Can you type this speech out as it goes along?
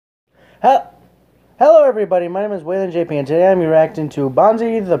Hello everybody, my name is Waylon JP and today I'm reacting to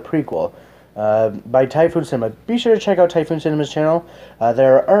Bonzi the prequel by Typhoon Cinema. Be sure to check out Typhoon Cinema's channel.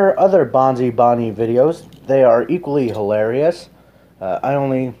 There are other BonziBonnie videos. They are equally hilarious. I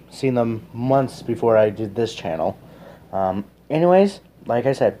only seen them months before I did this channel. Anyways, like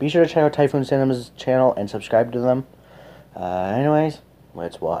I said, be sure to check out Typhoon Cinema's channel and subscribe to them. Anyways,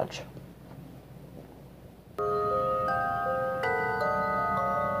 let's watch.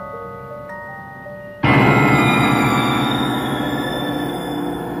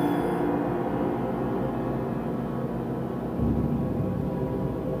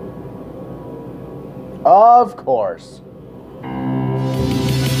 Of course.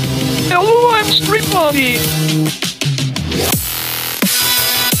 Hello, I'm SpringBonnie.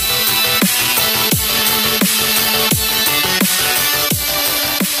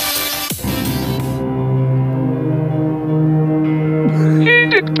 Hey,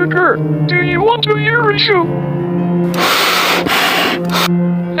 Dick-Picker, do you want to hear a show?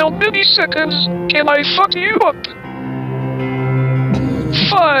 How many seconds can I fuck you up?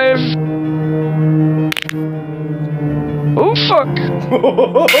 5. Oh fuck!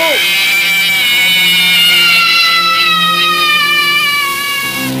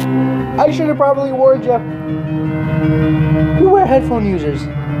 I should have probably warned you. We were headphone users.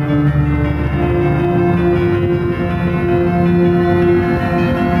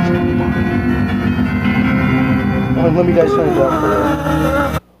 Oh, let me guys turn it down for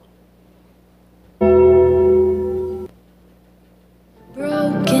you.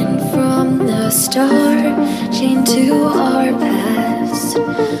 Broken from the start, chained to our past. We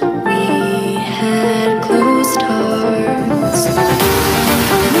had closed hearts.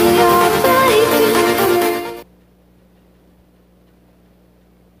 We are fighting.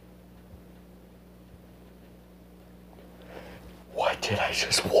 What did I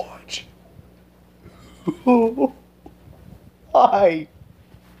just watch? Why?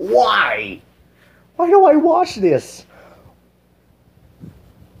 Why? Why do I watch this?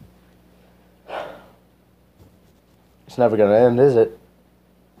 It's never gonna end, is it?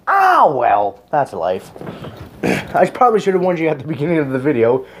 Ah, well, that's life. I probably should have warned you at the beginning of the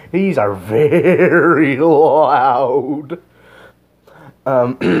video. These are very loud.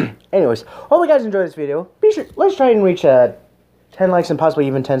 Anyways, hope you guys enjoyed this video. Be sure, let's try and reach 10 likes and possibly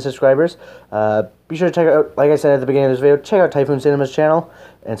even 10 subscribers. Be sure to check out, like I said at the beginning of this video, check out Typhoon Cinema's channel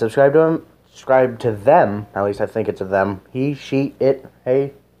and subscribe to him. Subscribe to them. At least I think it's a them. He, she, it,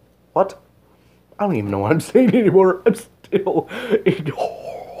 hey, what? I don't even know what I'm saying anymore. I'm still in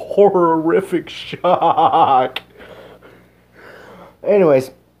horrific shock.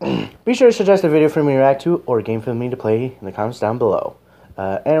 Anyways, be sure to suggest a video for me to react to or a game for me to play in the comments down below.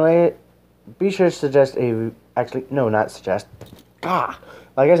 Anyway, be sure to suggest a... Actually, no, not suggest.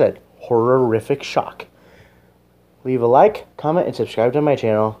 Like I said, horrific shock. Leave a like, comment, and subscribe to my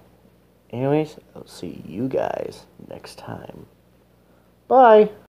channel. Anyways, I'll see you guys next time. Bye.